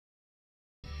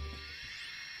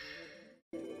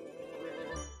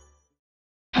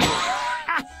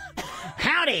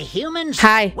Howdy, humans.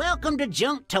 Hi. Welcome to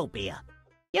Junktopia.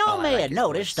 Y'all may have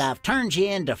noticed I've turned you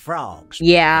into frogs.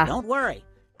 Yeah. Don't worry.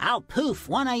 I'll poof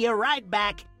one of you right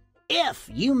back if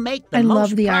you make the I most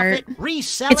love the profit art.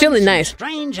 reselling It's really some nice.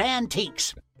 strange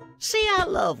antiques. See, I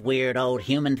love weird old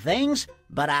human things,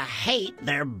 but I hate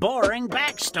their boring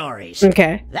backstories.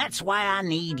 Okay. That's why I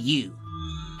need you.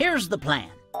 Here's the plan.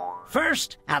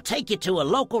 First, I'll take you to a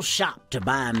local shop to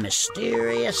buy a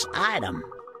mysterious item.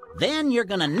 Then you're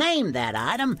gonna name that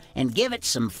item and give it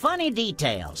some funny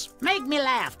details. Make me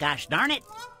laugh, gosh darn it.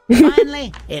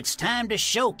 Finally, it's time to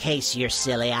showcase your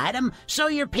silly item so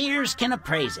your peers can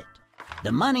appraise it.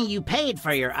 The money you paid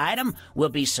for your item will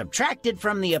be subtracted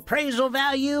from the appraisal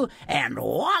value, and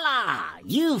voila!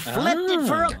 You flipped it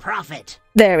for a profit.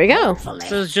 There we go. Hopefully.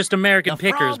 So it's just American The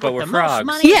Pickers, frog but with we're the most frogs.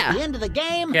 money Yeah. At the end of the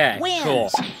game Okay, wins. cool.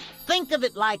 Think of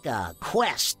it like a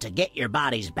quest to get your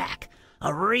bodies back.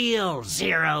 A real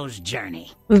Zero's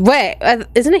journey. Wait,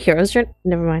 isn't it Hero's Journey?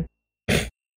 Never mind.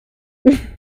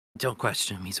 Don't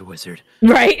question him, he's a wizard.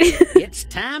 Right. It's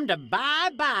time to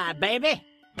bye-bye, baby.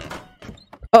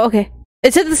 Oh, okay.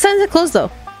 It said the signs are closed, though.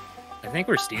 I think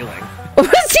we're stealing.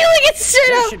 We're stealing it straight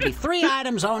There up. should be 3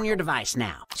 items on your device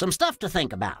now. Some stuff to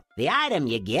think about. The item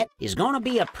you get is going to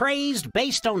be appraised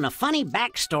based on the funny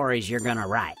backstories you're going to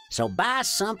write. So buy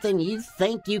something you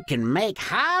think you can make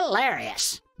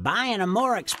hilarious. Buying a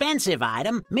more expensive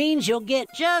item means you'll get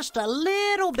just a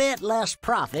little bit less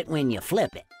profit when you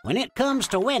flip it. When it comes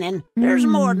to winning, there's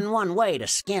more than one way to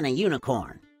skin a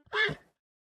unicorn.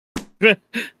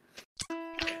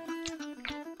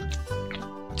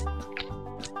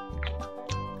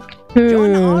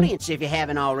 Join the audience if you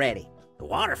haven't already. The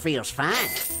water feels fine.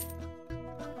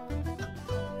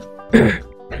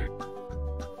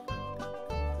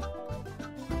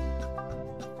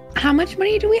 How much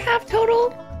money do we have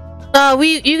total?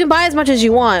 You can buy as much as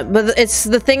you want, but it's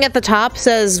the thing at the top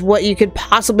says what you could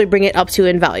possibly bring it up to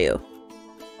in value.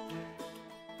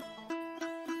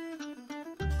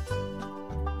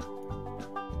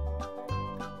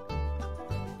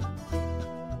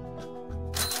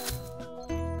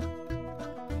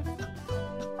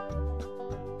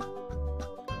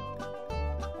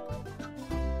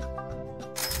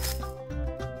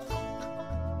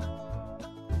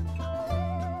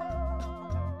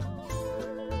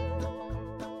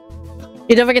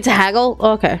 You don't forget to haggle?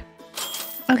 Oh, okay.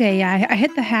 Okay, yeah, I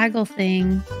hit the haggle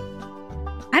thing.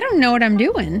 I don't know what I'm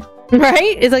doing.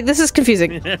 Right? It's like, this is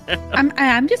confusing.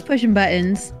 I'm just pushing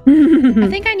buttons. I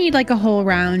think I need like a whole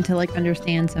round to like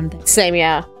understand something. Same,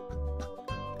 yeah.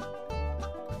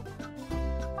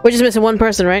 We're just missing one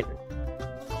person, right?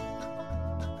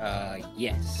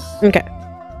 Yes. Okay.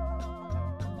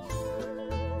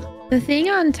 The thing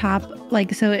on top,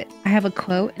 like, I have a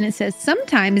quote and it says,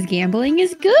 "Sometimes gambling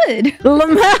is good."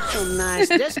 Lamau. Some nice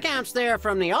discounts there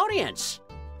from the audience.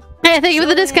 Hey, thank you for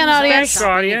the discount, audience. Thanks,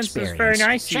 audience. That's very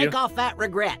nice of you. Shake off that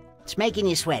regret. It's making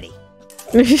you sweaty.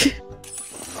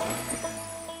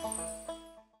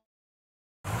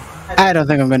 I don't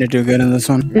think I'm gonna do good in this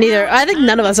one. Neither. I think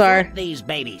none of us are. Flip these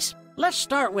babies. Let's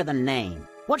start with a name.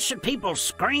 What should people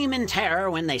scream in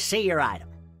terror when they see your item?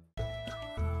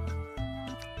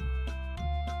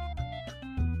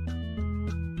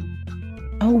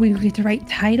 Oh, we get to write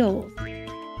titles.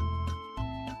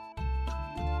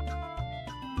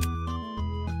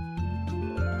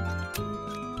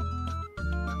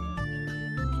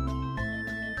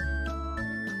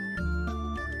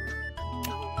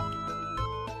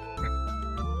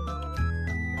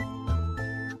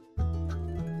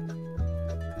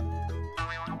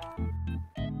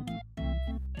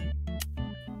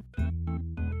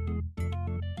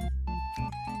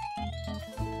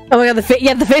 Oh my god, the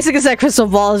face of that crystal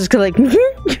ball is just like...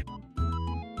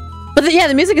 But yeah,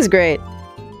 the music is great.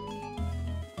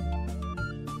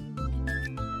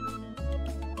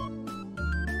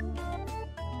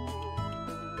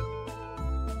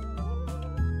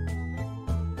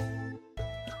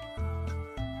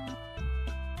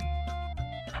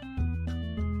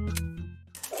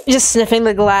 Just sniffing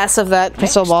the glass of that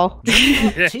crystal ball.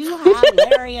 2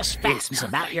 hilarious facts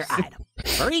about your item.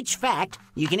 For each fact,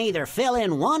 you can either fill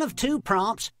in one of 2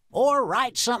 prompts or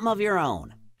write something of your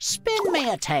own. Spin me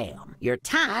a tale. Your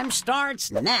time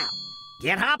starts now.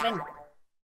 Get hopping.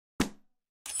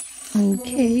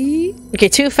 Okay. Okay,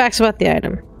 2 facts about the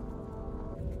item.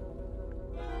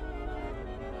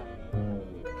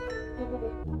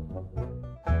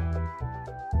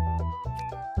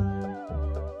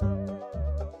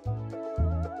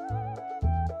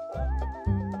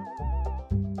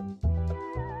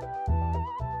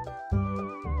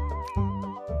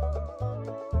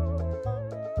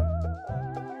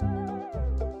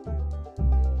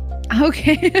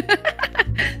 Okay.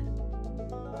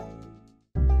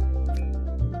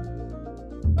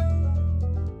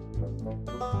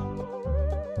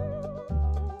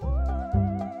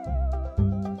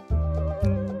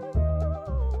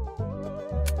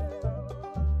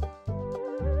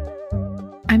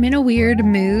 I'm in a weird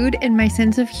mood and my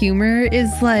sense of humor is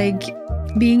like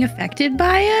being affected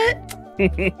by it.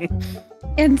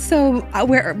 And so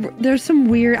there's some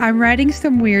weird, I'm writing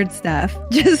some weird stuff.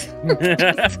 Just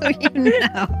so you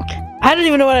know. I don't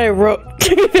even know what I wrote,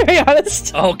 to be very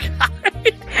honest. Oh, God.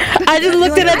 I just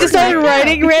looked at it, I just started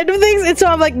writing random things, and so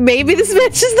I'm like, maybe this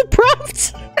matches the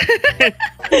prompt.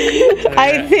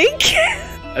 I think.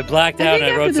 I blacked out and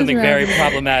I wrote something very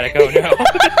problematic. Oh, no.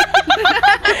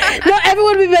 No,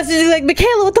 everyone would be messaging like,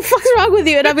 Michaela, what the fuck's wrong with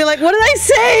you? And I'd be like, what did I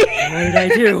say? What did I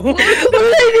do? What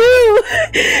did I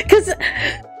do? Because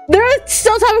there are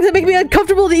still topics that make me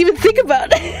uncomfortable to even think about.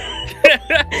 The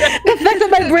fact that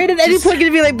my brain at any point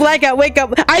can be like, blackout, wake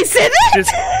up. I said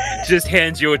that? Just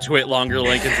hands you a twit longer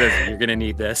link and says, you're gonna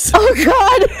need this. Oh,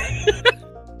 God.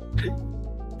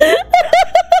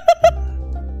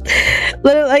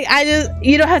 Literally, like,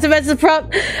 you don't have to match the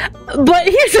prompt. But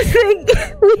here's the thing.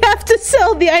 We have to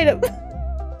sell the item.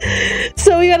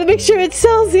 So we gotta make sure it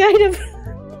sells the item.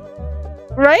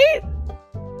 Right?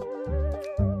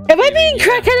 Am I being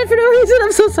crackheaded for no reason?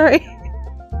 I'm so sorry.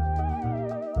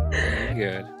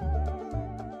 Good.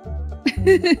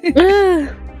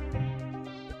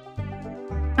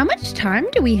 How much time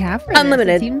do we have for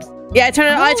Unlimited. This? Yeah, I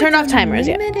turn off timers.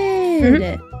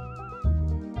 Yeah.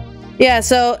 Yeah,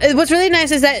 so what's really nice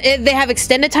is that they have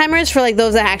extended timers for like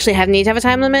those that actually need to have a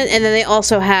time limit, and then they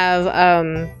also have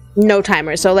no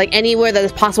timers. So like anywhere that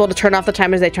it's possible to turn off the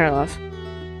timers, they turn it off.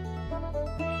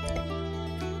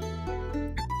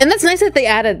 And that's nice that they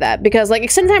added that, because like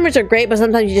extended timers are great, but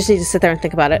sometimes you just need to sit there and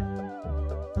think about it.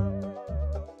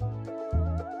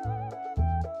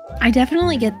 I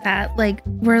definitely get that. Like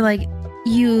where like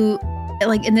you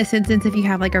like in this instance, if you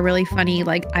have like a really funny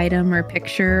like item or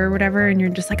picture or whatever, and you're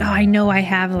just like, oh, I know I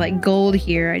have like gold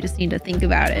here, I just need to think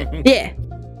about it. Yeah,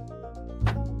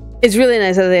 it's really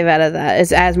nice that they've added that.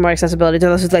 It adds more accessibility to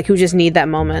those who just need that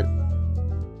moment.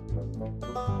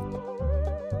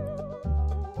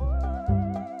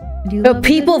 But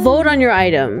people vote on your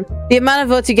item. The amount of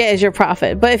votes you get is your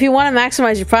profit. But if you want to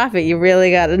maximize your profit, you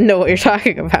really gotta know what you're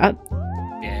talking about.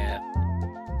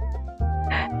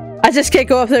 I just can't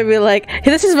go up there and be like,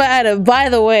 hey, this is my item. By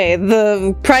the way,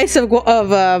 the price of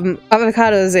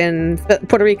avocados in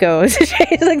Puerto Rico is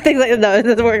like things like that. No, it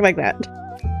doesn't work like that.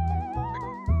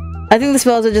 I think the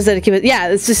spells are just there to keep it. Yeah,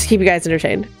 it's just to keep you guys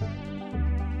entertained.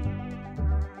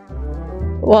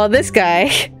 Well, this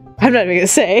guy, I'm not even gonna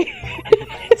say.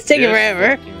 It's taking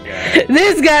forever.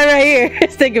 This guy right here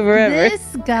is taking forever.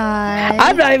 This guy.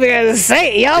 I'm not even gonna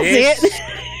say it. Y'all see it.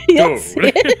 Y'all see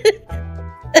it.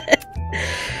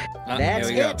 That's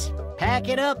it. Pack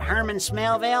it up, Herman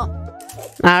Smellville.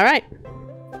 All right.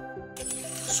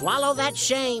 Swallow that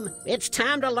shame. It's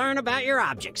time to learn about your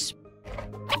objects.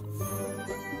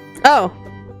 Oh.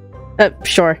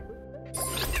 Sure.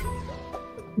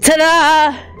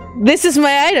 Ta-da! This is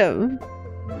my item.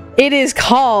 It is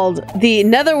called the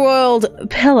Netherworld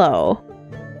Pillow.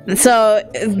 So,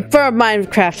 for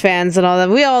Minecraft fans and all that,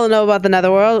 we all know about the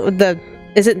Netherworld.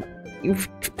 Is it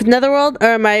Netherworld, or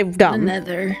am I dumb? The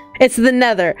Nether. It's the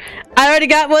Nether. I already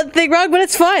got one thing wrong, but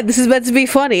it's fine. This is meant to be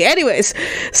funny. Anyways,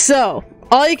 so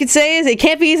all you can say is it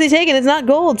can't be easily taken. It's not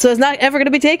gold, so it's not ever going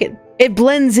to be taken. It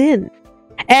blends in.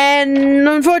 And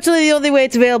unfortunately, the only way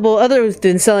it's available, other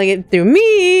than selling it through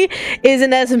me, is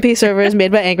in SMP servers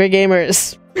made by angry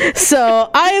gamers. So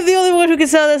I am the only one who can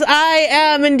sell this. I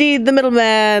am indeed the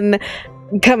middleman.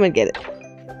 Come and get it.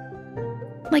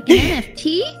 Like an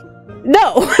NFT?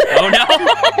 No. Oh no.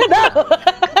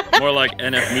 No. More like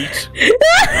NF meat.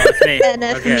 Oh,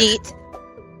 NF meat.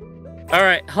 All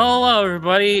right, hello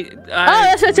everybody.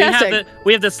 That's fantastic.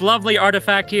 We have this lovely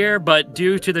artifact here, but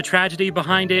due to the tragedy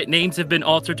behind it, names have been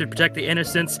altered to protect the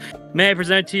innocents. May I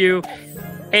present to you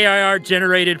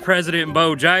AIR-generated President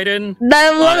Bo Jiden?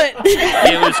 I love it.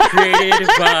 It was created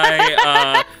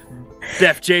by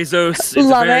Beth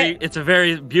Bezos. It's a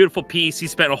very beautiful piece. He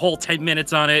spent a whole 10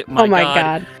 minutes on it. Oh my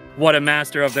god. What a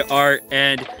master of the art.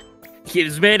 And he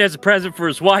was made as a present for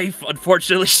his wife.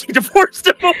 Unfortunately, she divorced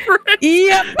him over it.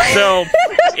 Yep. So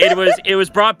it was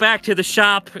brought back to the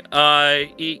shop.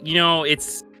 You know,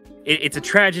 it's a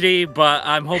tragedy, but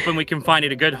I'm hoping we can find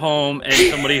it a good home and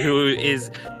somebody who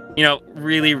is, you know,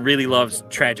 really, really loves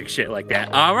tragic shit like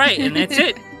that. All right, and that's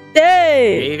it.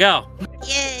 Yay! There you go.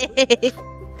 Yay!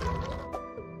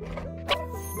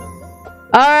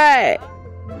 All right.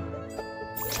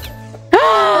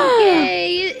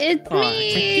 Okay, it's Oh, it's a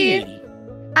me. kitty.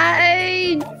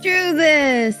 I drew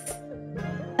this.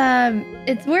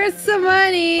 It's worth some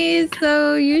money,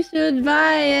 so you should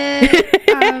buy it.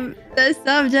 The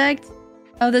subject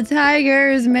of the tiger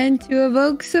is meant to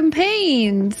evoke some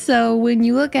pain, so when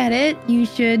you look at it, you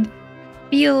should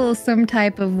feel some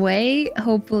type of way,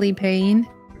 hopefully pain.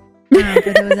 For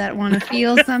those that want to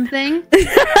feel something.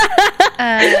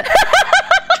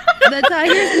 The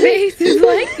tiger's face is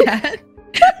like that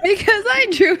because I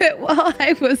drew it while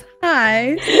I was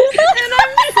high, and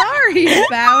I'm sorry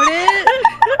about it.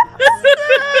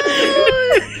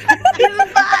 You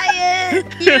buy it.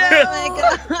 You know, oh my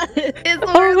god. It's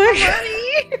Oh worth my money.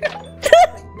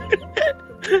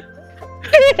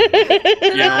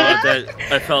 You know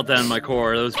what? I felt that in my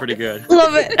core. That was pretty good.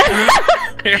 Love it.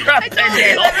 Here, up there,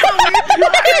 Dale.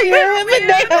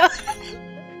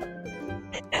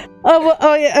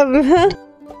 Oh yeah. Huh?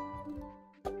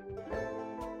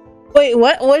 Wait,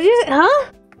 what? What did you say?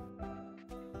 Huh?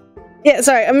 Yeah,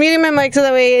 sorry. I'm muting my mic so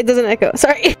that way it doesn't echo.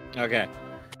 Sorry. Okay.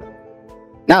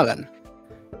 Now then.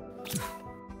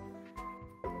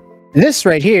 This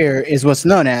right here is what's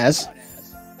known as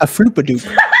a floopadoop.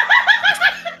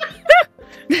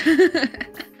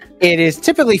 It is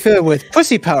typically filled with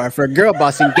pussy power for girl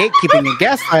bossing, gatekeeping, and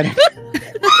gaslighting.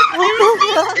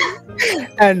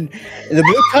 And the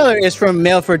blue color is from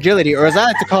male fragility, or as I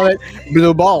like to call it,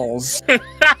 blue balls.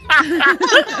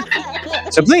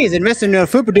 So please invest in a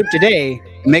floopadoop today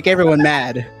and make everyone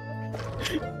mad.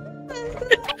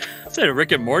 Is that a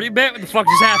Rick and Morty bit? What the fuck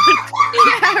just happened?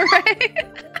 Yeah, right.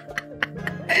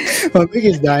 Oh,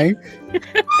 Biggie's dying.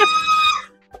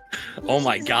 Oh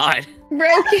my god.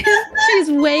 Broken. She's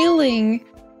wailing.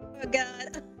 Oh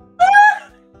god.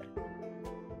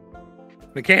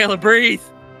 Michaela, breathe.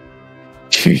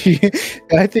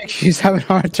 I think she's having a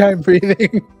hard time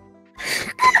breathing.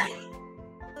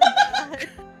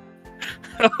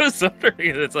 I was wondering.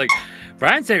 It's like,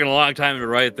 Brian's taking a long time to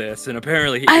write this, and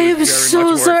apparently he I was am very so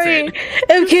much worth sorry. it.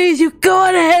 MKs, you go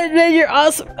on ahead, man. You're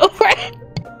awesome. Alright.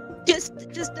 Just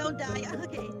don't die.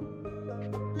 Okay.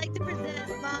 I'd like to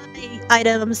present my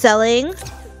item I'm selling.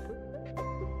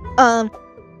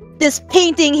 This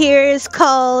painting here is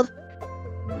called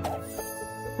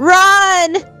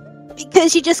Run!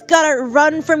 Because you just gotta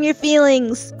run from your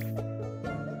feelings.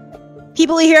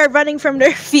 People here are running from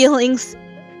their feelings.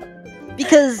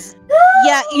 Because,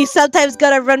 yeah, you sometimes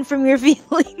gotta run from your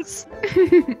feelings.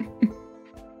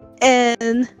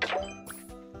 And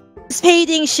this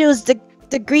painting shows the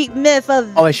Greek myth of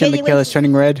Oh, I shit, genuine- Michaela's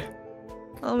turning red.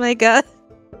 Oh my god.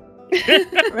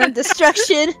 Run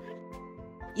destruction.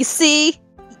 You see?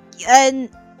 And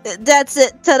that's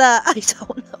it. Ta-da. I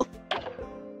don't know.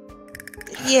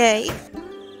 Yay.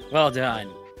 Well done.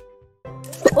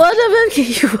 Well done,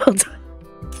 MK. Well done.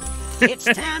 It's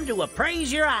time to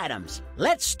appraise your items.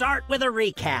 Let's start with a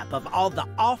recap of all the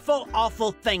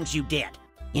awful things you did.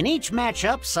 In each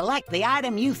matchup, select the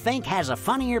item you think has a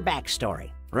funnier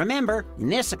backstory. Remember, in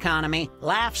this economy,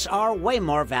 laughs are way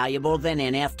more valuable than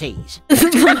NFTs.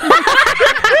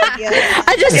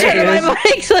 I just turned on my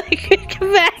mic so I could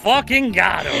come back. Fucking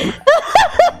got him.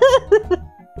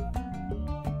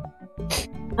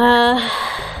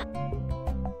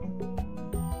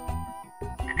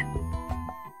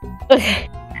 Okay.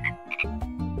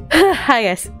 Hi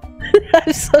guys.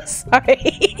 I'm so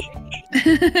sorry.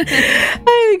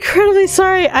 I'm incredibly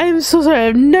sorry. I am so sorry.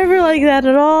 I'm never like that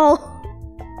at all.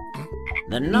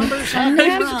 The numbers have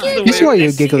been run. You see why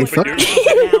you giggly fuck?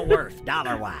 Now worth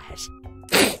dollar-wise.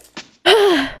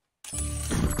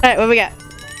 Alright, what we got?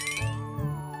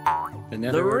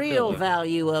 The real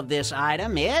value of this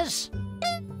item is...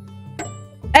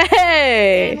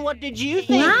 Hey! And what did you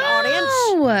think, audience?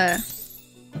 Wow.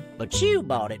 But you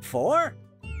bought it for...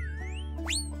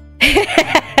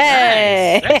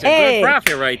 Hey! Nice. That's a good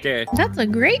profit right there. That's a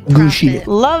great Gucci. profit.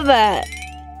 Love that.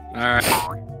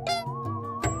 Alright.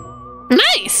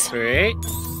 Nice! Sweet.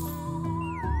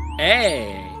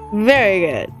 Hey. Very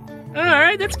good.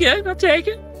 Alright, that's good. I'll take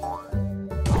it.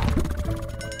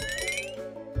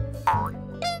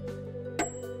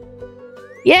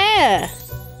 Yeah!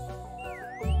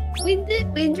 We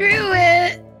drew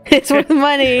it. It's worth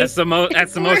money. That's the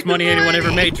most money anyone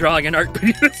ever made drawing an art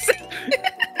piece.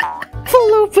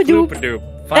 Floopadoop. Floopadoop.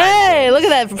 Hey, look at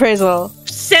that appraisal.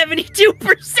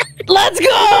 72%. Let's go!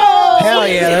 Hell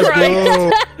yeah, let's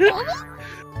go.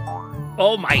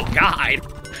 Oh my god.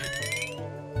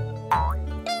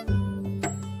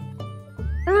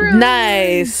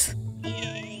 Nice.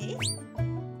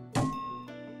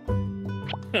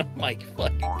 Oh my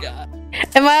fucking god.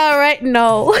 Am I alright?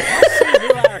 No. See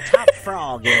who our top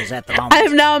frog is at the moment. I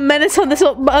am now a menace on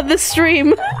this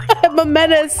stream. I'm a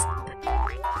menace.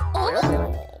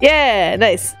 Yeah,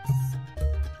 nice.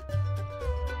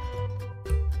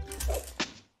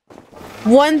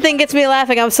 One thing gets me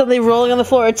laughing. I'm suddenly rolling on the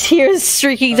floor, tears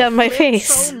streaking down my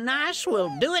face. So nice,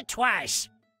 we'll do it twice.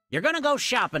 You're gonna go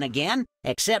shopping again,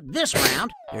 except this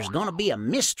round, there's gonna be a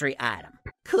mystery item.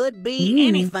 Could be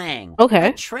anything. Okay.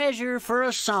 A treasure for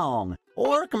a song,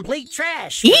 or complete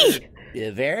trash Yee! for a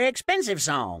very expensive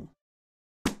song.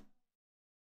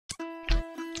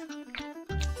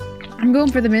 I'm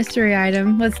going for the mystery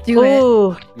item. Let's do it.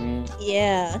 Ooh,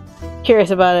 Yeah.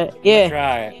 curious about it. Yeah.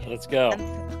 Try it. Let's go.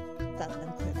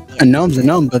 A gnome's a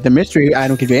gnome, but the mystery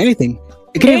item could be anything.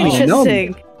 It could be a gnome.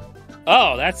 Interesting.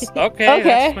 Oh, that's okay. Okay.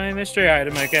 That's my mystery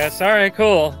item, I guess. All right,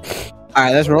 cool. All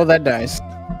right, let's roll that dice.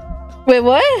 Wait,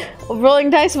 what? Rolling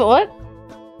dice, but what?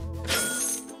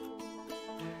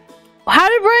 How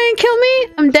did Brian kill me?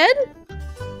 I'm dead?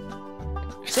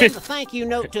 Send a thank you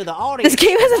note to the audience. This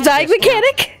game has a dying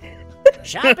mechanic?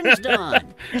 Shopping's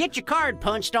done. Get your card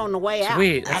punched on the way out.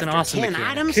 Sweet, that's an After awesome 10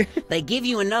 mechanic. items, they give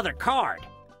you another card.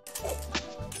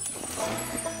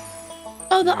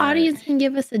 Oh, the audience can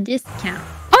give us a discount.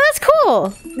 Oh, that's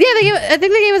cool. Yeah, I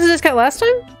think they gave us a discount last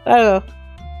time? I don't know.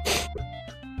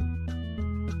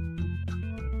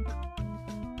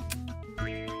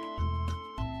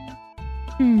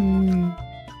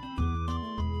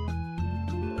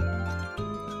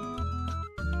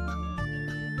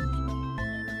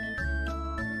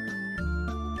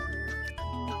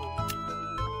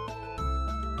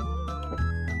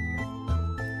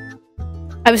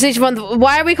 I beseech one.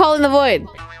 Why are we calling the void?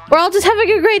 We're all just having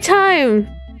a great time.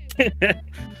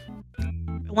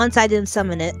 Once I didn't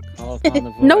summon it. Oh, it's on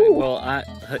the void. No. Well,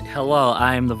 hello,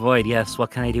 I am the void. Yes,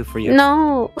 what can I do for you?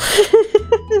 No.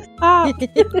 Stop.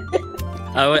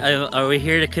 Are we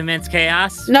here to commence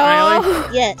chaos? No.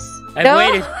 Finally? Yes. I've No.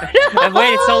 waited. I've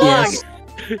waited so long. Yes.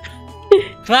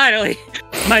 Finally,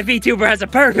 my VTuber has a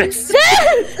purpose.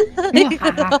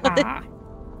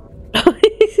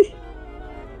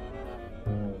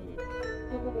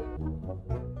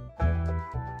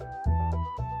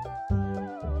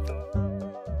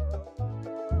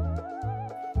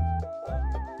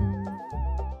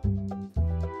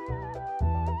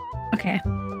 Okay.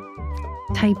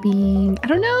 Typing. I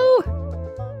don't know.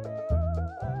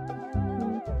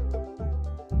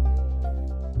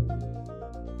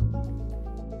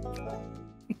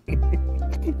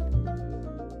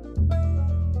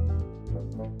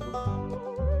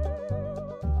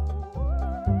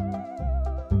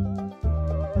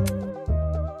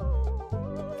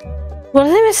 What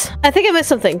did I miss? I think I missed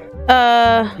something.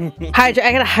 Hydrate.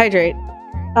 I gotta hydrate.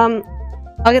 I'll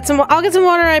get some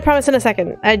water. I promise in a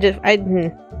second. I think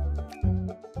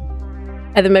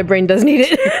my brain does need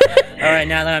it. All right,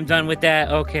 now that I'm done with that,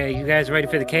 okay, you guys ready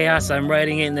for the chaos? I'm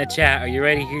writing it in the chat. Are you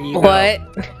ready? Here you go. What?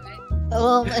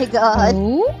 Oh my god.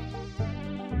 Oh.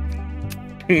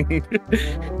 There you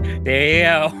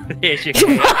go. There's your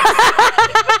chaos.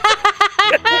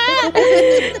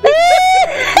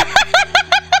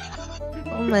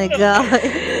 Oh my god.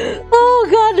 Oh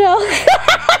god, no.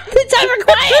 The timer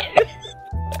quiet.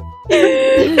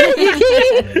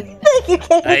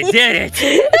 I did it.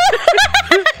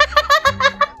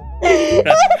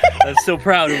 I'm so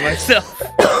proud of myself.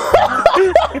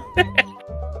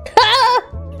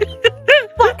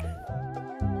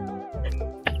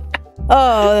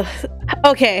 Oh,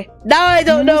 okay. Now I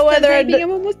don't know whether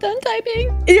I'm almost done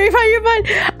typing. You're fine. You're fine.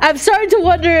 I'm starting to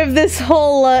wonder if this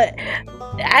whole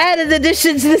added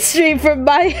addition to the stream from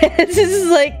my head is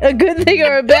like a good thing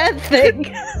or a bad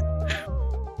thing.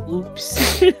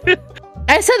 Oops.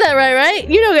 I said that right?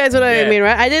 You know, guys, what I Yeah. mean,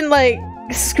 right? I didn't like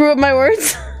screw up my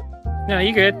words. No,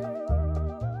 you good.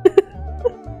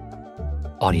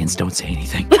 Audience, don't say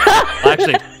anything.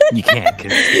 Actually, you can't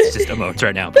because it's just emotes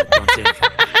right now. But don't say anything.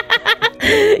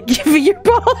 Give me your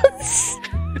balls.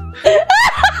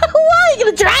 Why? You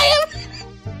gonna try him?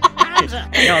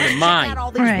 No, they're mine.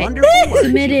 All these All right. wonderful words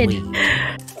Submitted. you weave.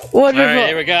 All Wonderful. right,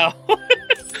 here we go.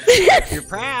 If you're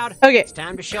proud, Okay. it's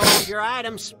time to show off your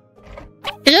items.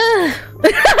 Ugh.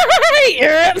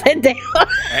 You're up and down. All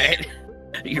right.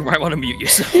 You might want to mute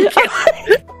yourself.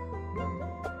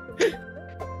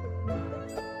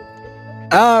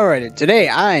 Alrighty, today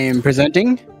I am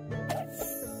presenting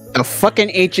the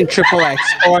fucking ancient triple X,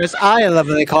 or as I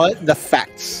lovingly call it, the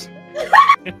facts.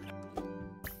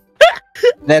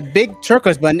 That big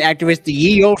turquoise button activates the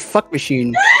ye old fuck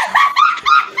machine.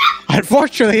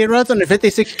 Unfortunately, it runs on a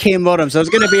 56K modem, so it's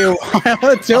gonna be a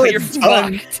while until You're it's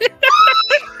done. fucked.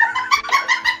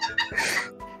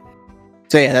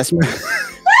 So yeah, that's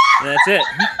That's it.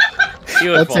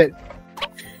 Beautiful. that's it.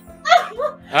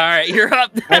 All right, you're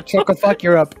up. Alright, Chocofuck,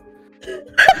 you're up. I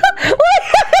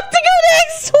have to go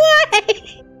next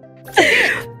way.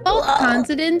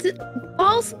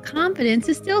 False confidence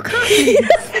is still confidence.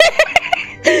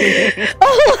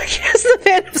 Oh, I guess the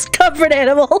Phantom's comfort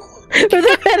animal. Or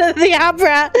the Phantom of the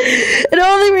Opera. It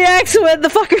only reacts when the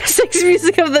fucker sings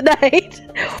music of the night.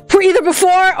 Either before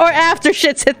or after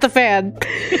shit's hit the fan.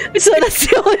 So that's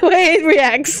the only way it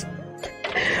reacts.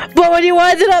 But when you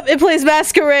wind it up, it plays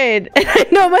Masquerade. And I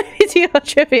know my video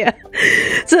trivia.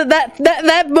 So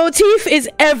that motif is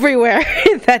everywhere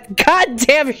in that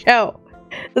goddamn show.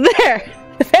 There.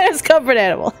 The Phantom's comfort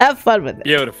animal. Have fun with it.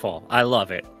 Beautiful. I love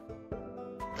it.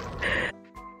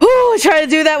 Ooh, trying to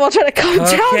do that while trying to calm down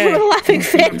from a laughing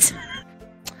fit.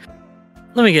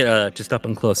 Let me get just up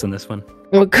and close on this one.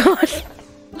 Oh god.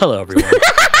 Hello, everyone.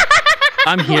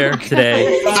 I'm here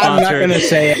today, I'm not gonna sponsored.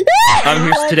 say it. I'm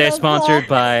here today, sponsored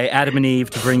by Adam and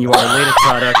Eve, to bring you our latest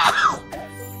product,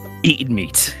 Eaten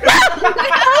Meat.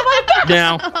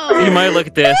 Now, you might look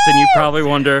at this and you probably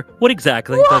wonder, what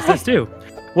exactly does this do?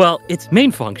 Well, its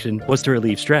main function was to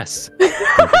relieve stress.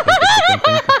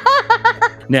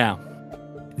 Now,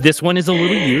 this one is a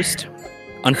little used,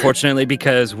 unfortunately,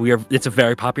 because it's a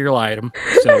very popular item,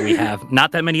 so we have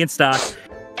not that many in stock.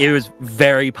 It was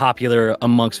very popular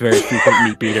amongst very frequent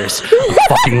meat beaters. I'm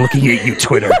fucking looking at you,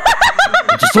 Twitter.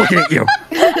 I'm just looking at you.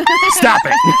 Stop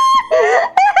it.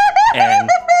 And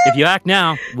if you act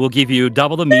now, we'll give you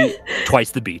double the meat,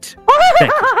 twice the beat.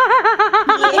 Thank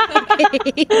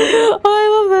you. Oh, I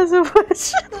love that so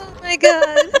much. Oh my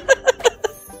god.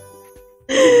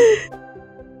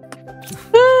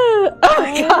 Oh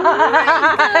my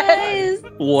god. Guys,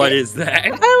 What is that? I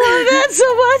love that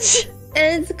so much.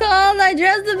 it's called I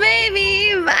Dressed the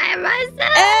Baby by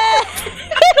myself.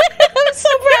 I'm so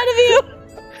proud of you.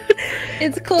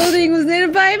 Its clothing was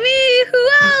knitted by me. Who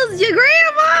else? Your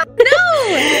grandma? No,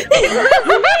 it was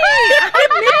me. I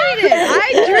made it. I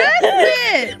dressed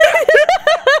it.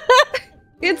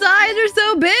 Its eyes are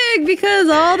so big because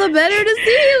all the better to see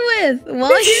it with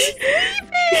while you're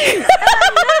sleeping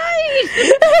at night.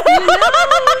 You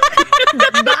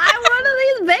know, buy one of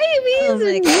these babies Oh my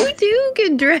and God. you too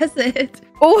can dress it.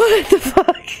 What the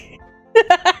fuck?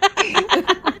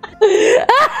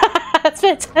 That's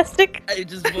fantastic. I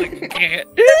just fucking can't.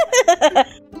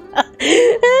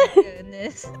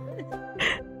 Goodness.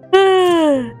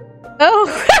 Oh.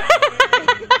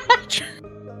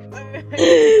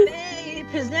 May I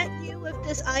present you with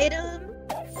this item?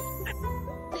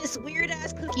 This weird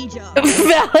ass cookie jar.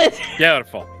 Valid.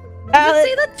 Beautiful. Let's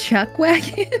see the Chuck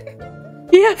wagon.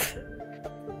 Yep.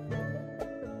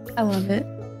 I love it.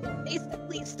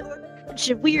 Basically store a bunch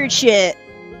of weird shit.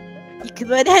 You can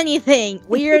put anything.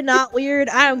 Weird, not weird,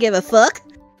 I don't give a fuck.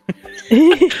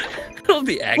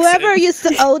 The accent.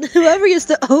 Whoever used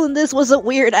to own this was a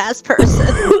weird ass person.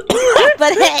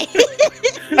 But hey,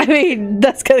 I mean,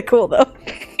 that's kind of cool though.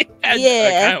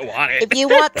 yeah. I kind of want it. If you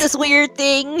want this weird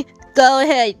thing, go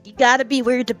ahead. You gotta be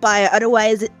weird to buy it,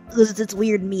 otherwise it loses its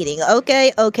weird meaning.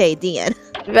 Okay, Dean.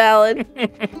 Valid.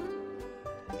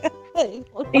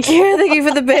 Thank you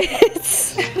for the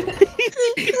bits.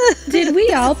 Did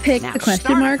we all pick Now the question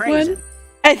start mark praising. one?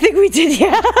 I think we did,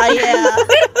 yeah. Yeah.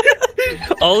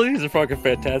 All of these are fucking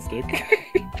fantastic.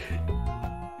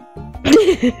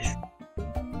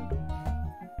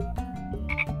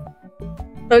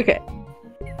 Okay.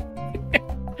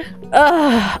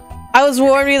 I was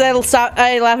warning you that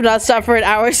I laughed nonstop for an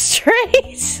hour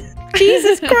straight.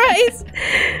 Jesus Christ.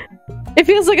 It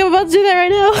feels like I'm about to do that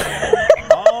right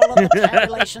now. All of the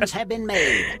calculations have been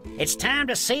made. It's time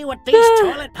to see what these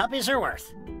toilet puppies are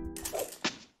worth.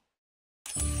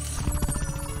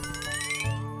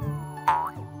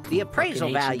 The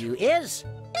appraisal value is,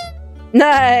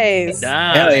 Nice.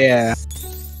 Hell yeah.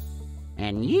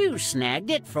 and you snagged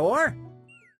it for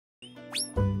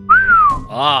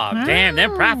Oh, damn,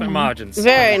 them profit Wow. margins.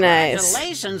 Very nice.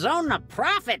 congratulations on the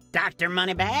profit, Dr.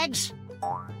 Moneybags.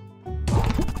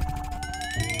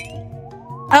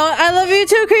 Oh, I love you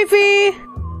too, Creepy.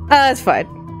 That's fine.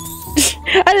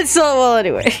 I did so well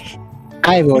anyway.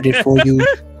 I voted for you.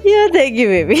 Yeah, thank you,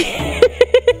 baby.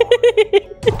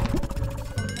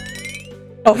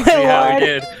 Oh my See how we lord.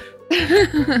 did.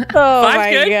 Oh Five's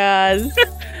my good. god.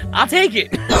 I'll take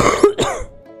it.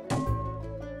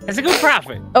 That's a good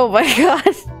profit. Oh my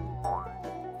god.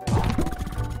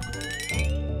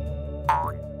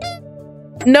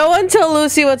 No one tell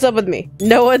Lucy what's up with me.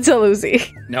 No one tell Lucy.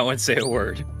 No one say a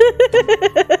word.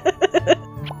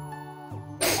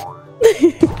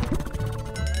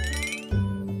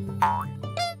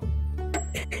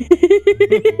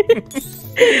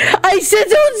 I said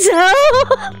don't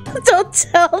tell. Don't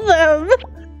tell them.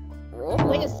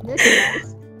 Like a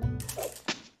Snickers.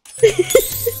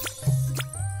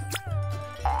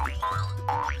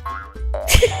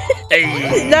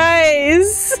 Hey,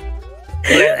 Nice. look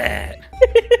at that.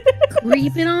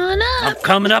 Creeping on I'm up.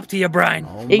 coming up to you, Brian.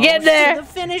 You get Almost there. to the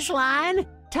finish line.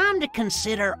 Time to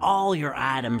consider all your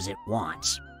items at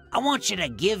once. I want you to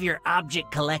give your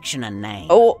object collection a name.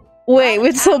 Oh, wait, Write a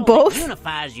we still title that both?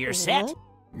 unifies your set.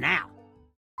 Now.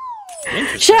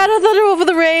 Shadow Thunder over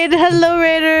the raid. Hello,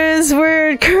 raiders.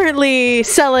 We're currently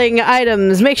selling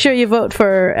items. Make sure you vote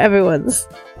for everyone's.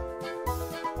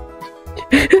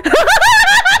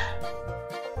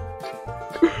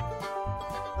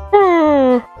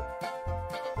 Hmm.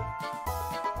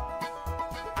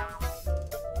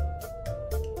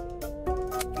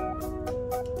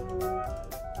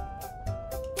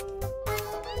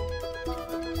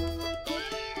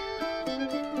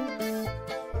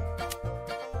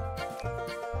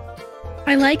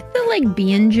 I like the like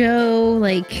banjo,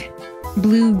 like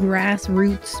bluegrass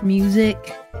roots music.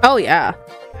 Oh yeah.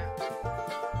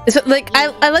 Is it like I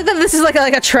like that this is like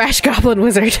a trash goblin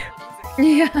wizard.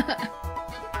 Yeah. I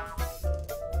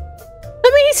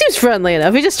mean, he seems friendly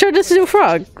enough. He just turned us into a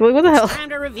frog. Like, what the hell? Time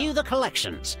to review the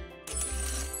collections.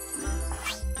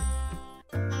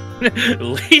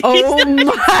 Ladies, Oh my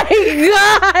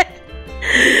god!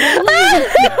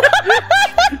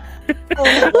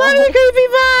 Love you, creepy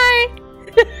pie!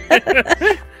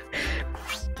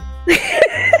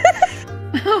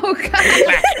 Oh god.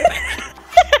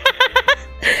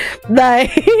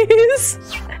 Nice.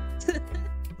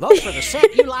 Vote for the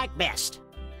set you like best.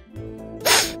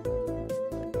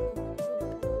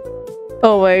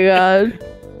 Oh my god.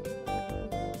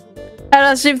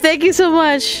 Hello, stream. Thank you so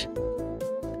much.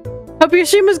 Hope your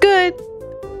stream was good.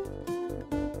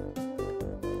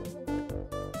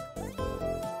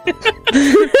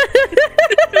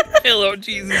 hello,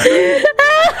 Jesus.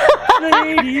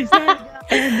 Ladies,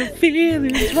 and the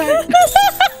feeling's right.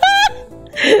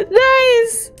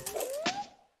 Nice.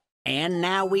 And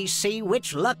now we see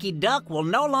which lucky duck will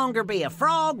no longer be a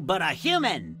frog, but a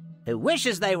human who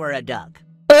wishes they were a duck.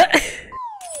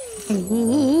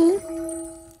 Ooh.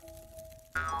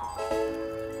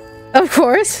 Of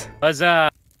course. Was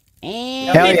And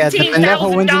Hell yeah, the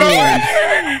pendejo wins in the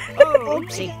end. Oh,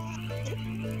 oopsie.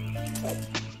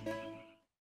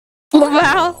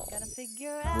 Wow.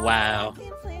 wow.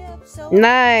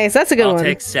 Nice. That's a good I'll one.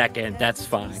 take second. That's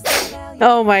fine.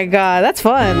 Oh my god, that's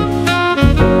fun.